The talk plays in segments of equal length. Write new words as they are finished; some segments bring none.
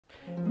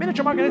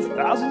Miniature Market has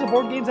thousands of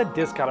board games at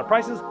discounted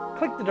prices.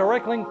 Click the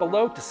direct link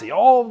below to see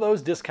all of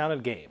those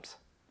discounted games.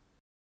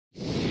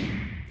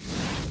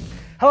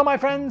 Hello my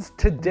friends,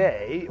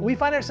 today we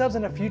find ourselves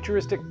in a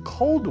futuristic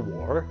Cold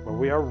War where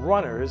we are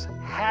runners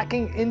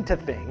hacking into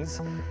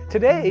things.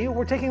 Today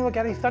we're taking a look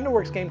at a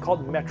Thunderworks game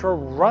called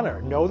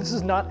Metrorunner. No, this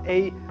is not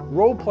a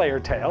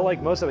role-player tale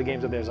like most of the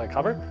games of theirs I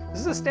cover.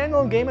 This is a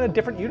standalone game in a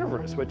different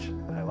universe, which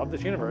I love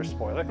this universe,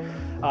 spoiler.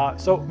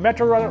 So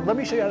Metrorunner, let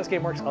me show you how this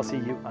game works. I'll see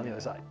you on the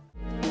other side.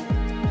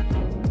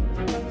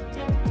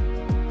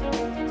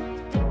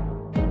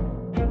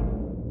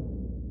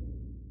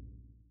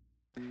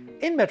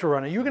 In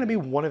Metrorunner, you're going to be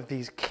one of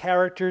these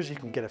characters. You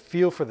can get a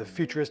feel for the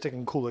futuristic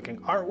and cool looking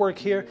artwork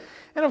here.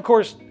 And of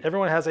course,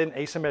 everyone has an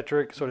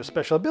asymmetric sort of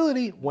special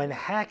ability when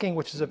hacking,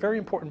 which is a very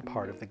important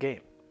part of the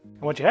game.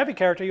 And once you have your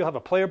character, you'll have a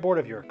player board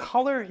of your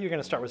color. You're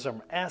going to start with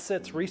some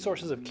assets,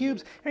 resources of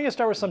cubes, and you're going to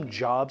start with some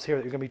jobs here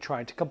that you're going to be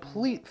trying to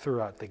complete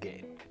throughout the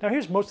game. Now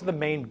here's most of the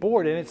main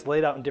board, and it's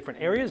laid out in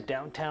different areas: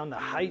 downtown, the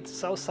Heights,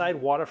 Southside,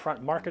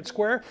 Waterfront, Market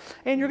Square.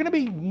 And you're going to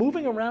be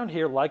moving around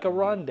here like a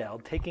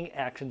rondel, taking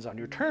actions on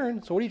your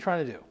turn. So what are you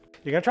trying to do?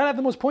 You're going to try to have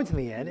the most points in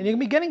the end, and you're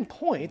going to be getting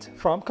points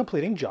from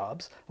completing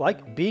jobs,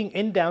 like being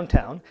in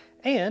downtown,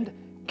 and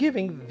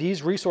giving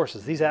these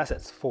resources, these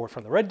assets,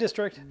 from the red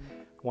district,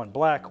 one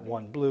black,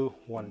 one blue,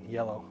 one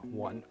yellow,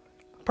 one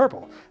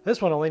purple.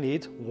 This one only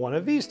needs one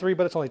of these three,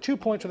 but it's only 2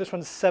 points, so this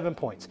one's 7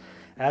 points.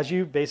 As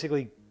you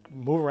basically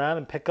move around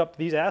and pick up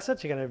these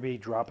assets, you're going to be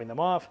dropping them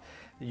off,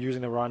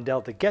 using the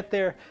rondel to get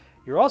there.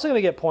 You're also going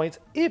to get points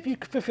if you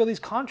fulfill these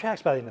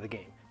contracts by the end of the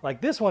game. Like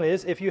this one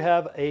is if you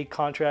have a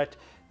contract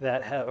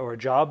that or a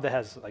job that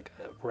has like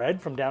red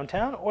from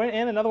downtown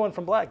and another one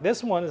from black.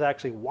 This one is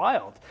actually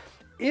wild.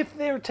 If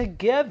they're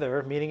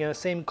together, meaning in the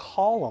same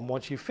column,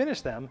 once you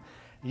finish them,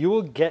 you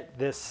will get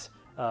this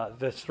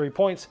 3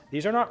 points.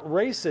 These are not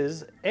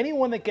races.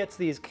 Anyone that gets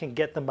these can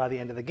get them by the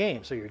end of the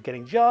game. So you're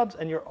getting jobs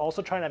and you're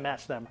also trying to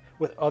match them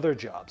with other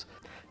jobs.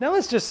 Now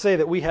let's just say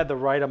that we had the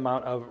right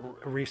amount of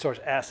resource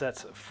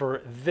assets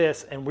for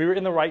this and we were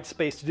in the right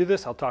space to do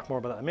this. I'll talk more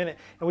about that in a minute.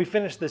 And we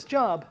finished this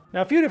job.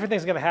 Now a few different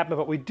things are going to happen,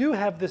 but we do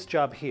have this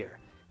job here.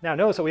 Now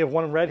notice that we have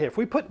one red here. If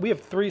we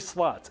have 3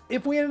 slots.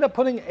 If we ended up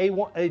putting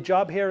a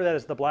job here that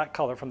is the black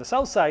color from the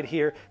south side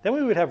here, then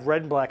we would have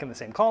red and black in the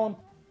same column.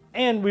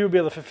 And we would be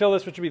able to fulfill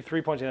this, which would be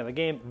 3 points at the end of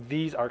the game.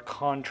 These are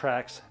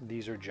contracts,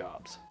 these are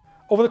jobs.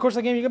 Over the course of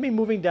the game, you're going to be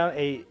moving down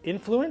a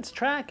influence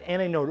track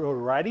and a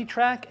notoriety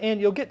track,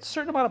 and you'll get a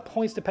certain amount of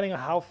points depending on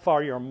how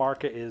far your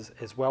market is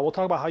as well. We'll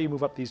talk about how you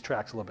move up these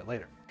tracks a little bit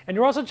later. And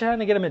you're also trying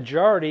to get a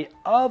majority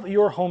of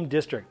your home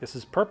district. This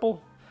is purple.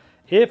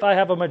 If I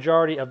have a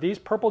majority of these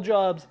purple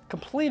jobs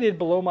completed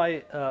below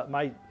my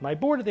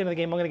board at the end of the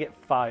game, I'm going to get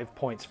 5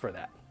 points for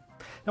that.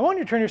 Now on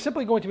your turn, you're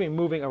simply going to be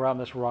moving around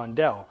this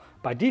rondel.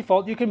 By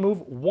default, you can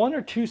move 1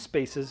 or 2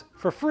 spaces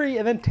for free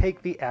and then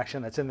take the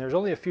action that's in there. There's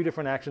only a few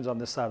different actions on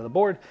this side of the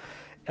board.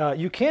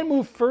 You can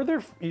move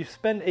further. You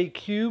spend a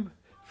cube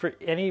for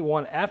any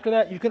one after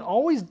that. You can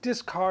always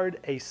discard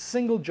a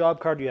single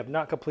job card you have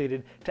not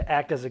completed to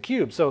act as a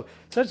cube. So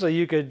essentially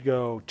you could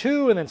go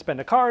 2 and then spend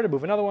a card and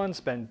move another one,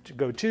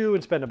 go 2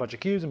 and spend a bunch of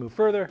cubes and move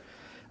further.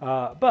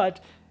 But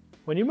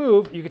when you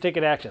move, you can take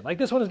an action. Like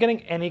this one is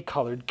getting any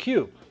colored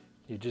cube.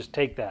 You just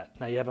take that.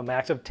 Now you have a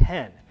max of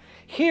 10.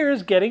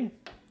 Here's getting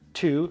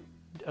two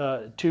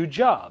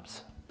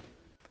jobs.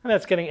 And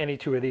that's getting any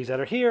 2 of these that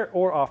are here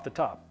or off the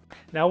top.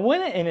 Now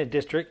when in a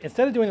district,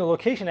 instead of doing the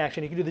location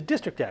action, you can do the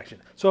district action.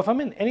 So if I'm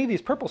in any of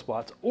these purple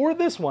spots, or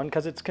this one,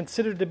 because it's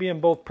considered to be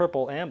in both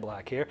purple and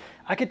black here,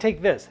 I could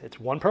take this. It's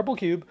 1 purple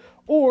cube,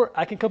 or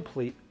I can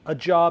complete a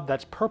job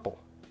that's purple.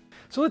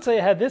 So let's say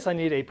I had this, I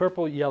need a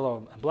purple,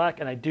 yellow, and black,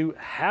 and I do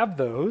have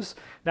those.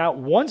 Now,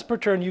 once per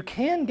turn, you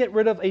can get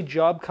rid of a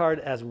job card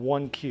as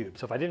 1 cube.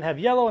 So if I didn't have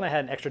yellow and I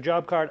had an extra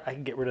job card, I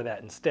can get rid of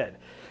that instead.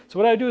 So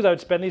what I would do is I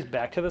would spend these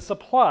back to the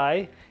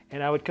supply,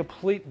 and I would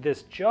complete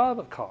this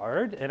job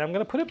card, and I'm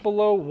gonna put it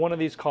below one of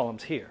these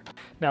columns here.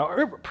 Now,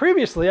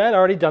 previously, I'd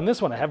already done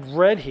this one. I have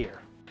red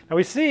here. Now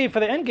we see for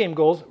the end game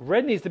goals,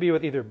 red needs to be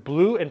with either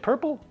blue and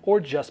purple or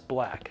just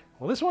black.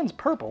 Well, this one's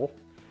purple.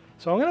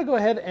 So I'm going to go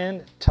ahead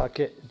and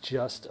tuck it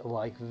just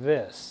like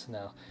this.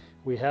 Now,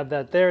 we have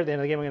that there. At the end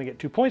of the game, I'm going to get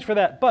 2 points for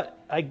that.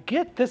 But I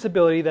get this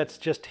ability that's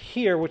just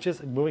here, which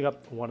is moving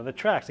up one of the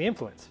tracks, the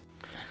influence.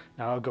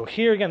 Now, I'll go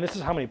here again. This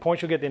is how many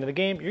points you'll get at the end of the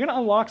game. You're going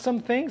to unlock some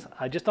things.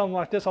 I just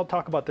unlocked this. I'll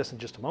talk about this in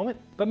just a moment.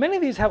 But many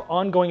of these have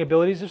ongoing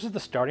abilities. This is the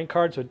starting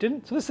card, so it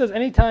didn't. So this says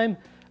anytime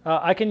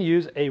I can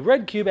use a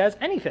red cube as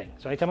anything.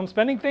 So anytime I'm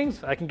spending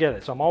things, I can get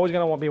it. So I'm always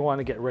going to be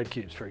wanting to get red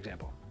cubes, for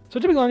example. So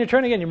typically on your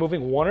turn, again, you're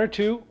moving 1 or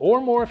 2 or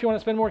more if you want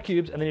to spend more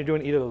cubes, and then you're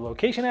doing either the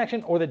location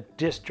action or the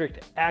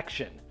district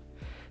action.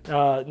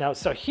 Now,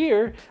 so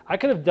here, I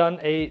could have done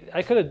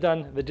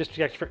the district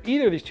action for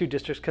either of these 2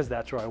 districts because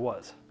that's where I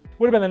was.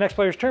 Would have been the next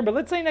player's turn, but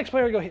let's say next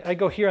player I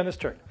go here on this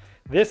turn.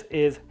 This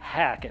is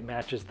hack. It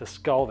matches the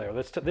skull there.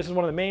 This is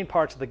one of the main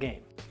parts of the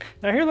game.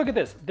 Now here, look at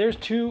this. There's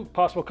 2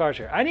 possible cards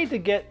here. I need to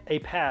get a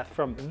path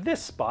from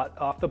this spot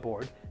off the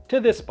board to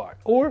this spot,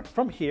 or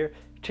from here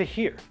to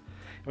here.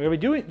 And we're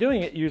going to be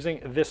doing it using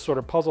this sort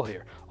of puzzle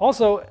here.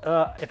 Also,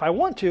 if I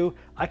want to,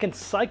 I can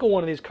cycle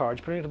one of these cards,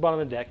 putting it at the bottom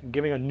of the deck, and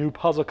giving a new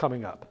puzzle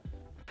coming up.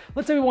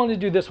 Let's say we wanted to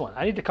do this one.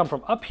 I need to come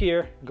from up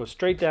here and go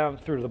straight down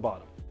through to the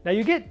bottom. Now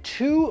you get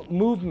 2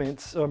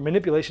 movements or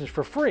manipulations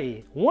for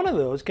free. One of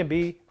those can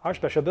be our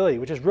special ability,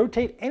 which is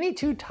rotate any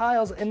 2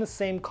 tiles in the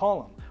same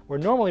column, where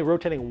normally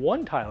rotating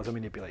 1 tile is a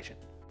manipulation.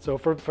 So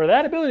for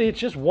that ability, it's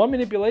just 1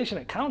 manipulation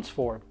it counts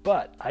for,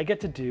 but I get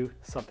to do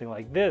something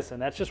like this,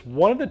 and that's just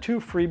one of the 2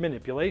 free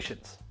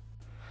manipulations.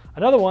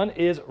 Another one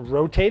is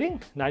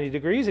rotating 90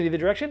 degrees in either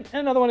direction,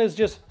 and another one is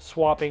just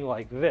swapping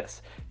like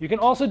this. You can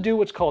also do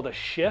what's called a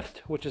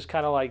shift, which is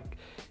kind of like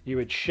you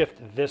would shift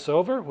this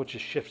over, which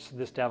is shifts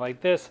this down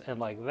like this and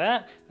like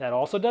that. That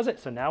also does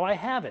it. So now I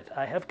have it.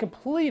 I have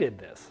completed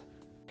this.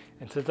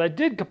 And since I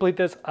did complete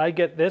this, I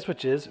get this,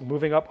 which is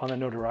moving up on the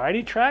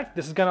notoriety track.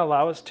 This is going to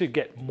allow us to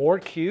get more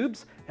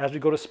cubes as we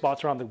go to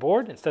spots around the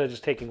board. Instead of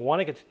just taking 1,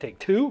 I get to take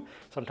 2.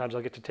 Sometimes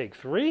I'll get to take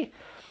 3.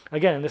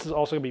 Again, this is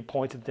also going to be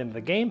points at the end of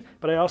the game,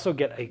 but I also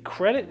get a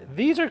credit.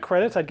 These are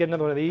credits. I'd get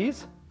another one of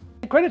these.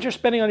 Credits you're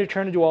spending on your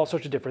turn to do all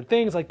sorts of different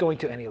things, like going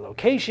to any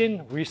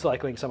location,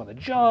 recycling some of the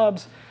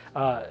jobs,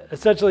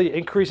 essentially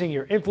increasing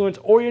your influence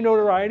or your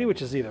notoriety,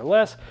 which is either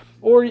less,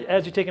 or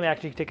as you take an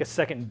action, you can take a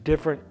second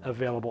different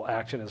available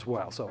action as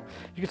well. So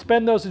you can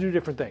spend those to do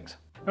different things.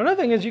 Another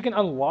thing is you can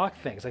unlock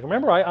things. Like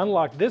remember, I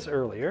unlocked this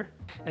earlier,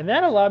 and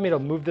that allowed me to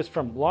move this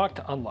from locked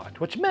to unlocked,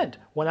 which meant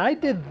when I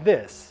did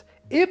this,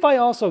 if I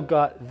also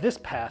got this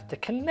path to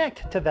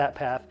connect to that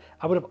path,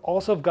 I would have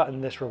also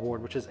gotten this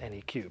reward, which is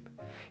any cube.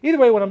 Either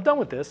way, when I'm done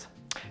with this,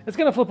 it's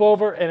going to flip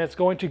over and it's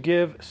going to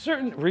give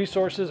certain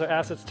resources or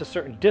assets to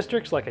certain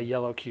districts, like a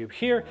yellow cube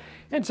here.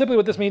 And simply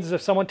what this means is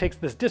if someone takes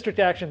this district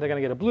action, they're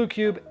going to get a blue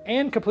cube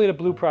and complete a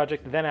blue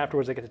project. Then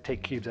afterwards, they get to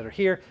take cubes that are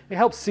here. It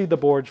helps seed the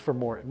boards for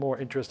more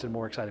interest and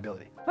more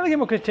excitability. Now the game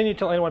will continue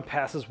until anyone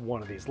passes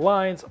one of these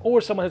lines,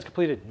 or someone has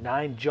completed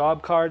 9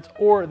 job cards,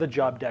 or the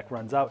job deck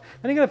runs out.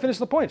 Then you're going to finish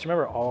the points.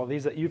 Remember, all of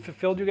these that you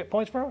fulfilled, you get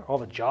points for. All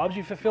the jobs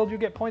you fulfilled, you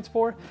get points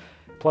for.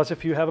 Plus,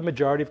 if you have a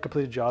majority of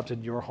completed jobs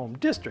in your home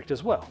district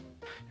as well.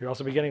 You'll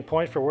also be getting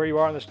points for where you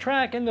are on this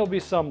track, and there'll be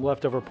some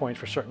leftover points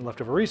for certain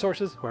leftover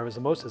resources. Whoever has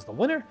the most is the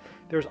winner.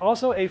 There's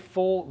also a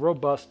full,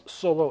 robust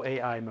solo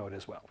AI mode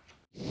as well.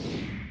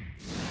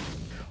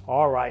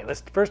 All right,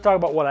 let's first talk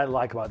about what I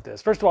like about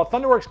this. First of all,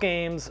 Thunderworks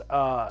Games,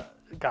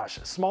 gosh,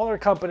 smaller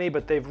company,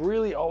 but they've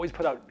really always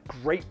put out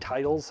great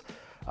titles.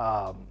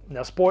 Now,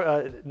 not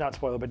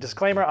spoiler, but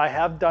disclaimer, I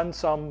have done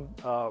some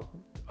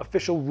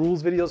official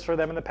rules videos for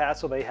them in the past,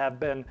 so they have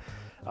been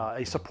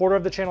a supporter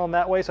of the channel in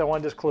that way, so I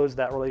want to disclose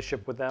that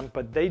relationship with them.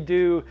 But they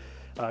do,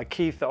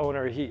 Keith, the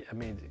owner,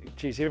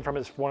 even from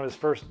one of his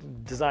first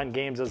design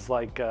games is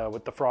like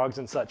with the frogs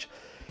and such,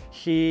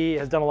 he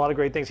has done a lot of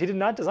great things. He did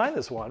not design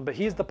this one, but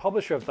he's the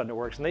publisher of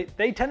Thunderworks, and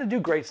they tend to do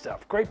great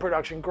stuff, great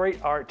production,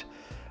 great art,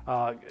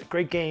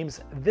 great games.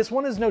 This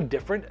one is no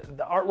different.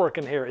 The artwork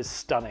in here is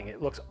stunning.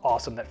 It looks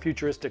awesome, that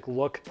futuristic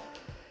look.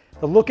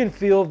 The look and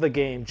feel of the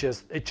game,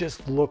 it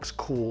just looks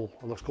cool.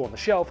 It looks cool on the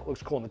shelf, it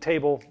looks cool on the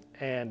table,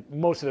 and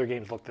most of their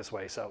games look this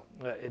way, so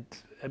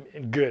it's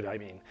good, I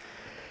mean.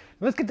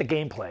 Let's get to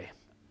gameplay.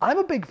 I'm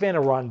a big fan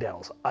of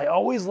rondels. I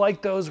always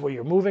like those where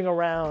you're moving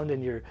around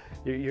and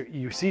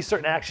you see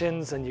certain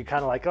actions and you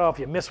kind of like, oh, if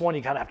you miss one,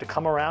 you kind of have to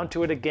come around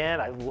to it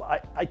again.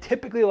 I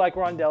typically like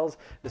rondels.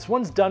 This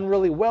one's done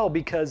really well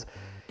because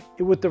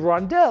with the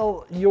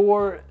rondel,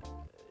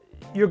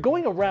 you're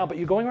going around, but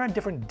you're going around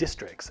different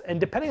districts, and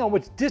depending on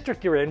which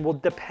district you're in will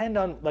depend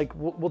on, like,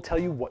 will tell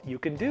you what you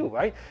can do,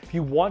 right? If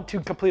you want to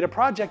complete a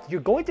project,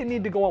 you're going to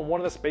need to go on one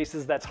of the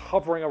spaces that's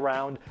hovering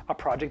around a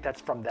project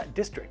that's from that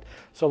district.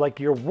 So like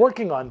you're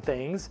working on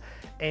things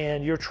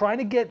and you're trying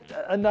to get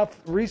enough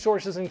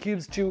resources and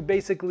cubes to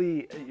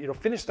basically,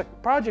 finish the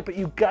project, but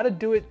you got to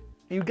do it.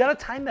 You got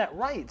to time that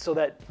right so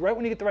that right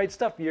when you get the right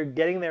stuff, you're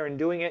getting there and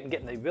doing it and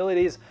getting the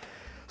abilities.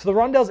 So the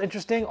rondel's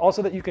interesting,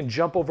 also that you can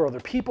jump over other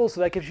people,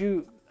 so that gives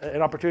you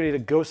an opportunity to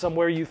go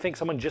somewhere you think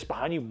someone just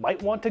behind you might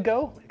want to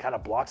go. It kind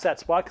of blocks that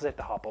spot because they have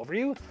to hop over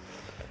you.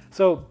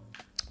 So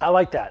I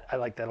like that. I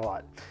like that a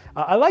lot.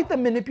 I like the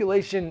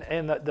manipulation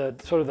and the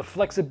sort of the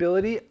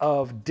flexibility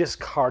of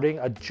discarding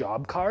a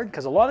job card,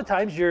 because a lot of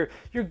times you're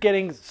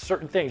getting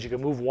certain things. You can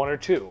move 1 or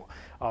 2,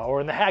 or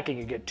in the hacking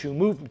you get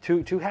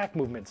two hack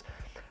movements.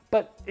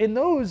 But in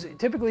those,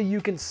 typically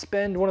you can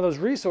spend one of those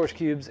resource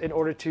cubes in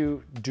order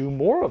to do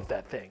more of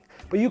that thing.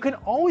 But you can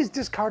always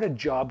discard a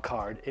job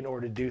card in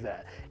order to do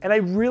that. And I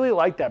really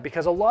like that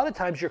because a lot of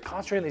times you're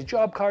concentrating on these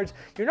job cards.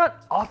 You're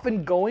not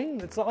often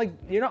going, it's not like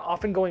you're not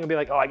often going and be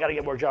like, oh, I got to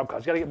get more job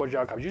cards, got to get more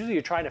job cards. Usually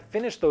you're trying to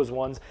finish those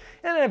ones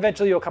and then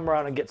eventually you'll come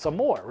around and get some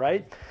more,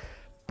 right?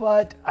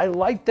 But I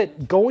like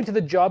that going to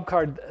the job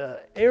card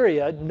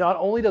area not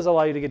only does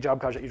allow you to get job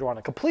cards that you want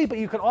to complete, but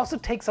you can also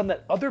take some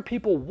that other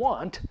people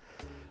want.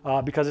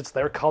 Because it's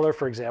their color,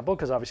 for example,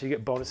 because obviously you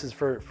get bonuses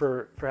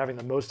for having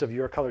the most of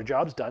your color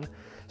jobs done.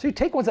 So you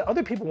take ones that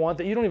other people want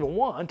that you don't even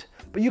want,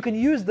 but you can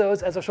use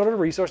those as a sort of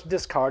resource to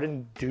discard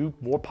and do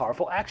more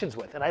powerful actions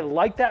with. And I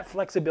like that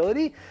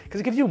flexibility because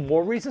it gives you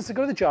more reasons to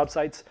go to the job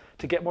sites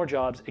to get more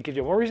jobs. It gives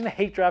you more reason to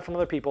hate draft from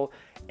other people,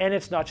 and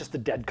it's not just a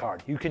dead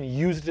card. You can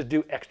use it to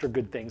do extra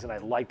good things, and I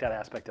like that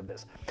aspect of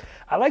this.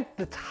 I like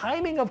the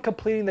timing of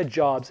completing the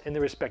jobs in the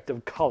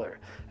respective color.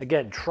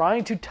 Again,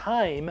 trying to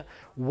time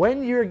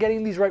when you're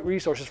getting these right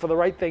resources for the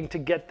right thing to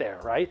get there,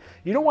 right?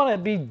 You don't want to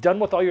be done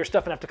with all your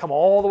stuff and have to come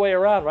all the way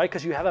around, right?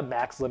 Because you have a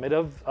max limit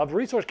of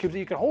resource cubes that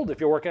you can hold if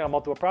you're working on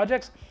multiple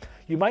projects.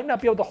 You might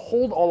not be able to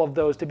hold all of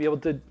those to be able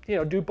to,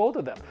 do both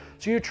of them.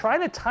 So you're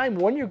trying to time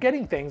when you're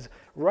getting things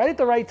right at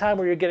the right time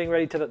where you're getting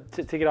ready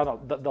to get on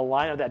the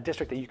line of that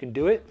district that you can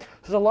do it. So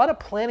there's a lot of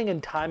planning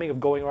and timing of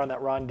going around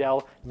that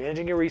rondel,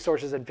 managing your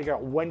resources, and figuring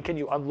out when can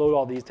you unload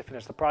all these to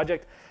finish the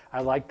project.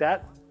 I like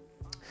that.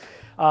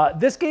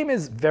 This game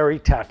is very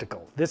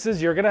tactical.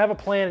 You're going to have a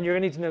plan and you're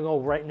going to need to know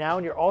right now,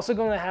 and you're also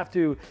going to have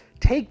to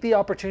take the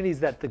opportunities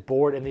that the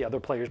board and the other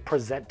players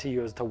present to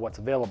you as to what's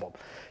available.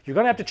 You're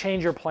going to have to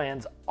change your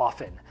plans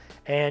often,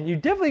 and you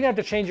definitely going to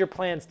have to change your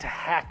plans to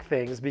hack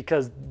things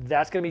because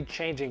that's going to be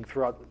changing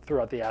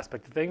throughout the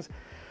aspect of things.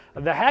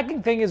 The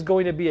hacking thing is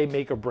going to be a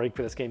make or break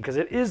for this game because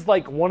it is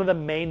like one of the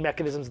main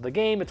mechanisms of the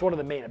game. It's one of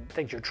the main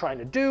things you're trying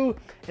to do,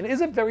 and it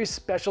is a very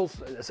special,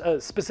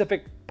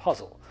 specific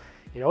puzzle.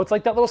 It's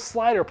like that little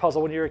slider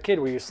puzzle when you're a kid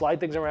where you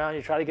slide things around,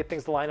 you try to get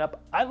things to line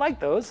up. I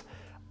like those.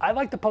 I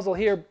like the puzzle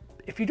here.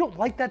 If you don't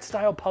like that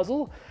style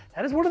puzzle,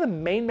 that is one of the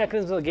main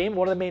mechanisms of the game,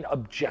 one of the main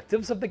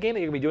objectives of the game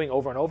that you're going to be doing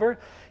over and over.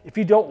 If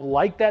you don't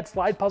like that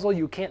slide puzzle,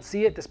 you can't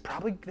see it,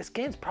 this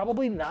game's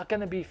probably not going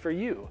to be for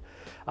you.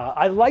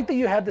 I like that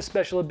you have the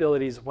special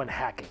abilities when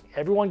hacking.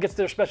 Everyone gets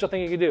their special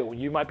thing you can do.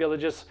 You might be able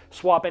to just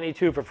swap any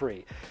two for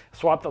free.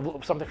 Swap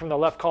something from the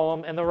left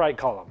column and the right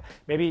column.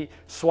 Maybe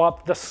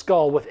swap the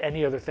skull with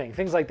any other thing.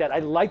 Things like that. I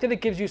like that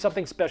it gives you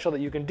something special that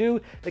you can do,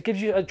 that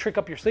gives you a trick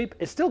up your sleeve.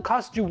 It still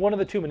costs you one of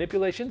the two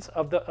manipulations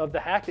of the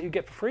hack that you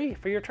get for free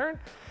for your turn,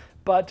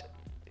 but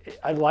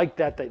I like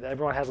that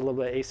everyone has a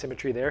little bit of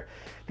asymmetry there.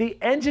 The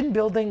engine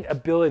building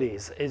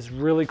abilities is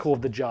really cool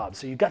of the jobs.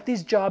 So you've got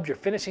these jobs, you're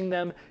finishing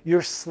them,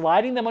 you're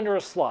sliding them under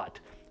a slot,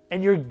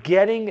 and you're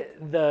getting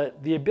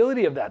the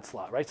ability of that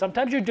slot, right?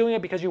 Sometimes you're doing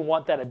it because you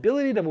want that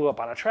ability to move up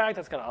on a track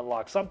that's going to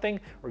unlock something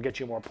or get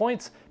you more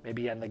points,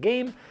 maybe end the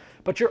game.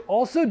 But you're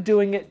also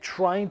doing it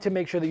trying to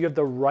make sure that you have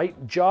the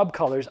right job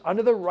colors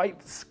under the right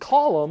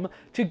column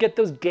to get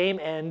those game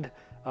end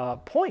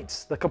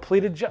points, the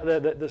completed,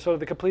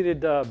 the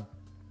completed.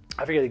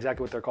 I forget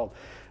exactly what they're called.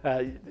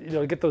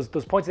 Get those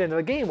points at the end of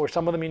the game where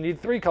some of them you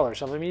need 3 colors,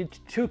 some of them you need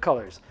 2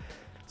 colors.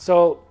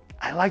 So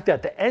I like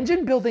that. The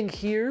engine building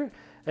here,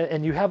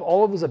 and you have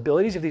all of those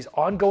abilities, you have these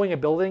ongoing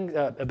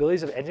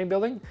abilities of engine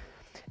building.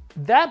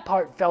 That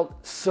part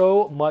felt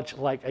so much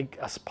like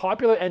a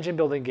popular engine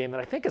building game that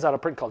I think is out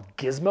of print called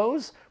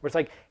Gizmos, where it's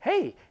like,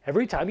 hey,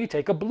 every time you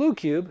take a blue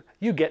cube,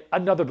 you get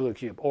another blue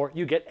cube, or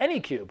you get any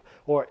cube,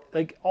 or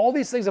like all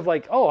these things of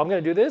like, oh, I'm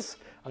going to do this,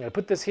 I'm going to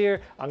put this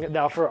here,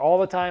 now for all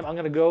the time, I'm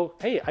going to go,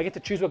 hey, I get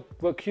to choose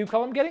what cube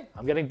color I'm getting.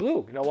 I'm getting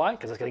blue. You know why?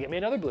 Because it's going to get me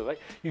another blue, right?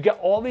 You get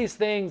all these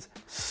things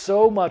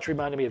so much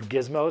reminded me of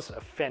Gizmos, a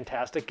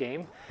fantastic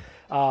game.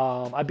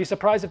 I'd be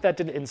surprised if that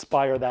didn't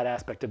inspire that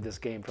aspect of this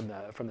game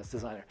from this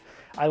designer.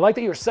 I like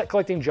that you're set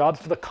collecting jobs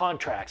for the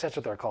contracts. That's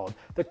what they're called.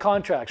 The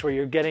contracts where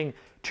you're getting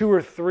 2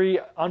 or 3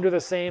 under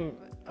the same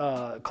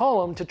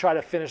column to try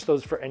to finish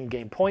those for end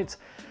game points.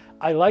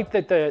 I like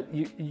that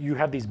you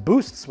have these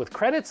boosts with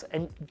credits,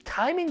 and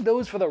timing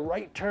those for the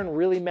right turn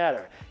really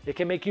matter. It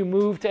can make you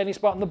move to any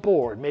spot on the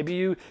board. Maybe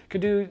you could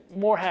do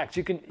more hacks.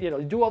 You can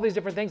do all these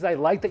different things. I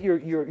like that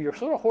you're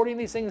sort of hoarding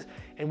these things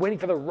and waiting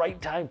for the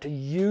right time to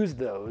use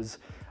those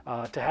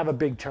to have a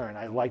big turn.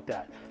 I like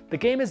that. The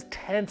game is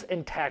tense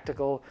and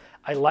tactical.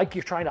 I like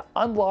you're trying to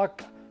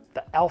unlock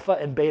the alpha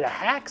and beta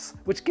hacks,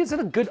 which gives it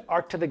a good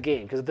arc to the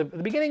game, because at the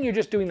beginning you're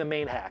just doing the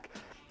main hack.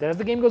 Then as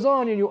the game goes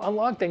on and you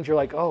unlock things, you're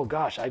like, oh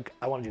gosh, I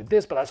want to do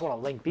this, but I just want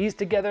to link these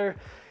together.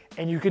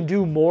 And you can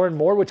do more and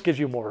more, which gives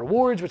you more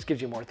rewards, which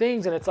gives you more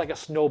things, and it's like a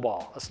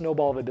snowball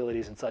of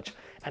abilities and such.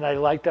 And I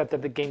like that the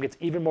game gets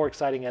even more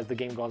exciting as the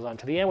game goes on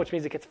to the end, which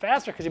means it gets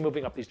faster because you're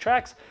moving up these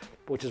tracks,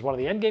 which is one of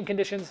the end game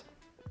conditions.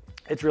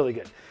 It's really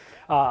good.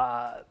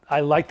 I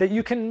like that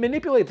you can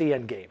manipulate the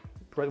end game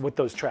with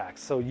those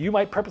tracks. So you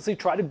might purposely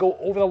try to go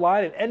over the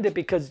line and end it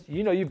because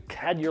you've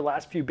had your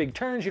last few big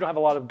turns, you don't have a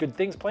lot of good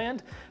things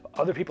planned,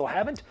 other people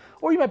haven't.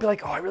 Or you might be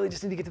like, oh, I really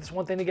just need to get this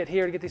one thing to get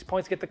here, to get these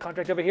points, get the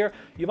contract over here.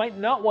 You might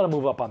not want to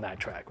move up on that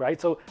track, right?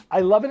 So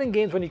I love it in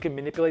games when you can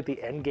manipulate the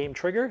end game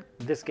trigger.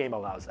 This game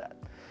allows that.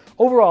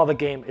 Overall, the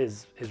game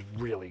is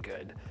really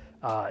good.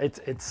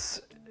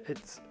 It's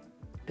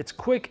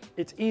quick,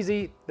 it's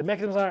easy, the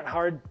mechanisms aren't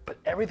hard, but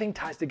everything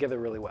ties together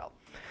really well.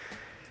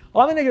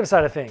 On the negative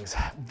side of things,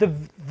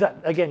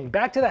 again,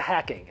 back to the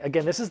hacking.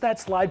 Again, this is that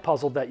slide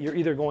puzzle that you're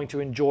either going to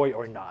enjoy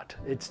or not.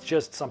 It's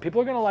just some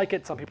people are going to like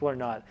it, some people are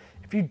not.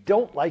 If you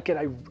don't like it,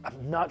 I'm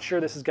not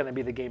sure this is going to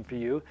be the game for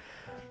you.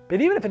 But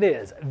even if it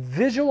is,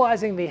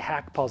 visualizing the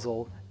hack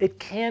puzzle, it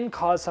can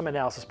cause some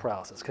analysis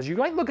paralysis. Because you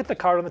might look at the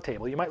card on the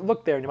table, you might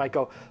look there and you might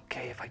go,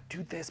 okay, if I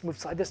do this,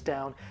 slide this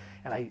down,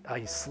 and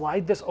I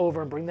slide this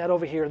over and bring that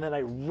over here, and then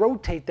I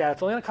rotate that,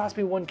 it's only gonna cost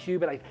me 1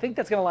 cube, and I think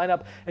that's gonna line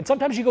up. And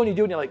sometimes you go and you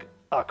do it and you're like,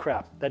 oh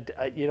crap,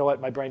 you know what,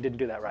 my brain didn't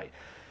do that right.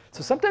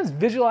 So sometimes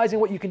visualizing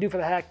what you can do for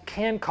the hack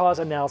can cause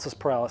analysis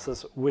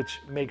paralysis, which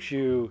makes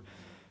you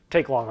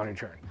take long on your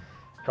turn.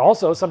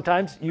 Also,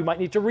 sometimes you might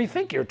need to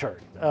rethink your turn.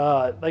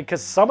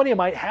 Because somebody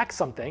might hack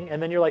something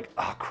and then you're like,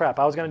 oh crap,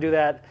 I was gonna do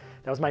that.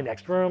 That was my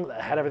next room. I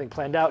had everything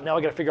planned out. Now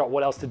I gotta figure out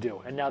what else to do.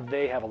 And now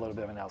they have a little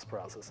bit of analysis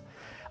paralysis.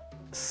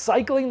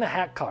 Cycling the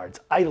hack cards.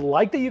 I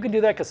like that you can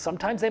do that because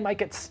sometimes they might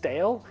get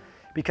stale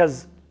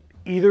because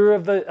either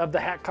of the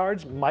hack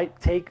cards might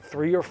take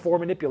 3 or 4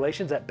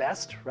 manipulations at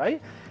best,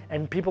 right?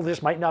 And people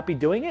just might not be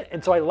doing it.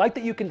 And so I like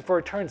that you can, for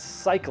a turn,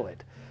 cycle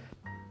it.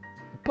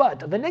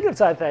 But the negative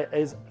side of that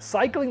is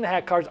cycling the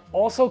hack cards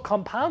also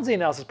compounds the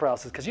analysis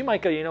paralysis because you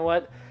might go, you know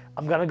what,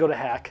 I'm gonna go to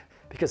hack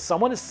because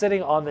someone is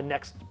sitting on the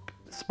next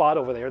spot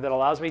over there that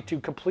allows me to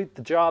complete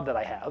the job that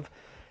I have,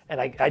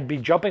 and I'd be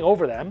jumping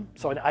over them.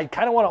 So I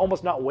kind of want to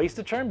almost not waste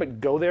a turn, but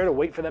go there to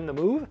wait for them to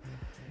move.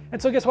 And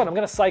so guess what? I'm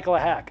gonna cycle a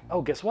hack.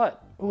 Oh, guess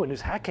what? Oh, a new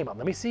hack came up.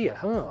 Let me see it.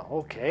 Huh,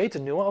 okay, it's a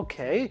new one,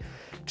 okay.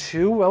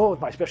 2, well,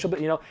 with my special,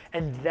 you know,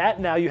 and that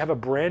now you have a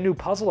brand new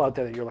puzzle out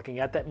there that you're looking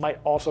at that might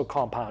also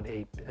compound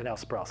an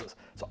analysis paralysis.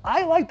 So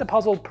I like the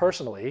puzzle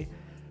personally,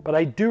 but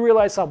I do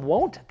realize some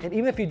won't, and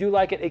even if you do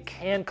like it, it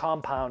can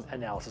compound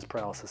analysis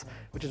paralysis,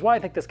 which is why I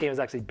think this game is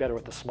actually better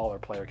with the smaller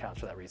player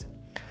counts for that reason.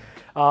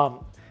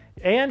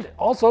 And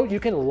also, you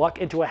can luck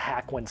into a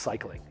hack when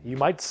cycling. You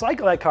might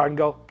cycle that card and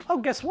go, oh,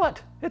 guess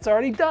what? It's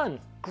already done.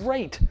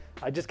 Great.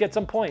 I just get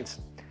some points.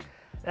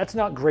 That's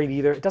not great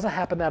either. It doesn't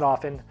happen that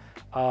often,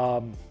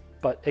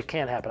 but it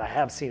can happen. I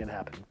have seen it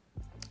happen.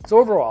 So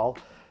overall,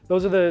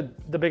 those are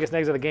the biggest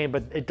negatives of the game,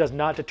 but it does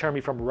not deter me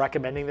from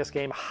recommending this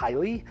game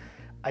highly.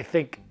 I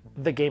think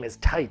the game is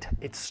tight.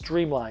 It's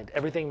streamlined.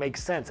 Everything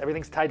makes sense.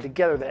 Everything's tied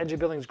together. The engine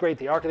building is great.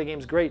 The arc of the game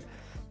is great.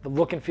 The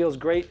look and feel is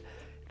great.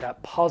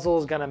 That puzzle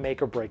is gonna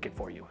make or break it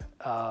for you.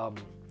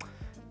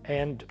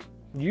 And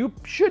you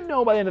should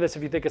know by the end of this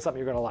if you think it's something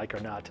you're gonna like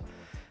or not.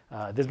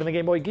 This has been the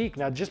Game Boy Geek.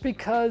 Now, just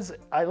because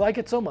I like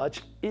it so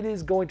much, it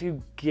is going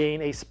to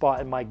gain a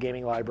spot in my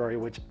gaming library,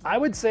 which I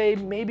would say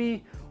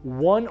maybe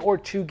 1 or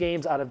 2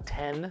 games out of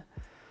 10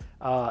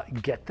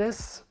 get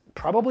this.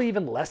 Probably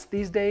even less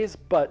these days,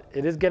 but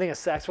it is getting a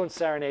Saxophone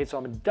Serenade, so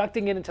I'm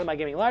inducting it into my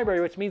gaming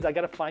library, which means I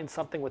gotta find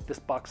something with this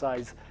box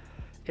size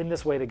in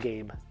this way to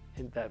game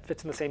that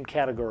fits in the same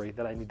category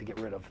that I need to get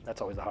rid of.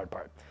 That's always the hard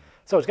part.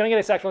 So it's gonna get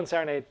a Saxophone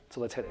Serenade, so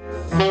let's hit it.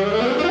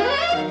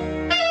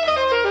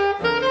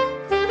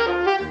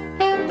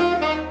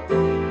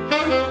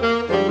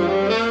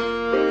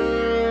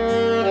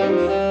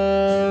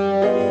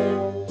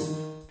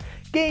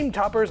 Game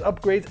Toppers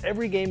upgrades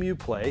every game you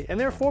play, and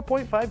their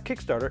 4.5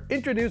 Kickstarter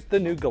introduced the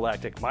new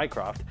Galactic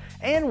Mycroft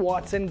and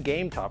Watson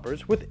Game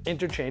Toppers with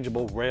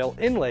interchangeable rail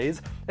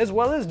inlays, as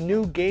well as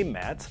new game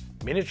mats,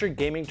 miniature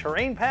gaming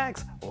terrain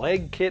packs,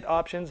 leg kit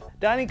options,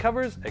 dining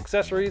covers,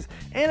 accessories,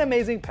 and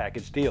amazing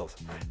package deals.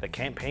 The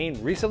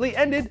campaign recently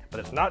ended, but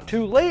it's not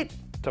too late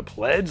to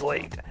pledge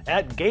late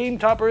at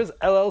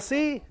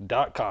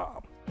GameToppersLLC.com.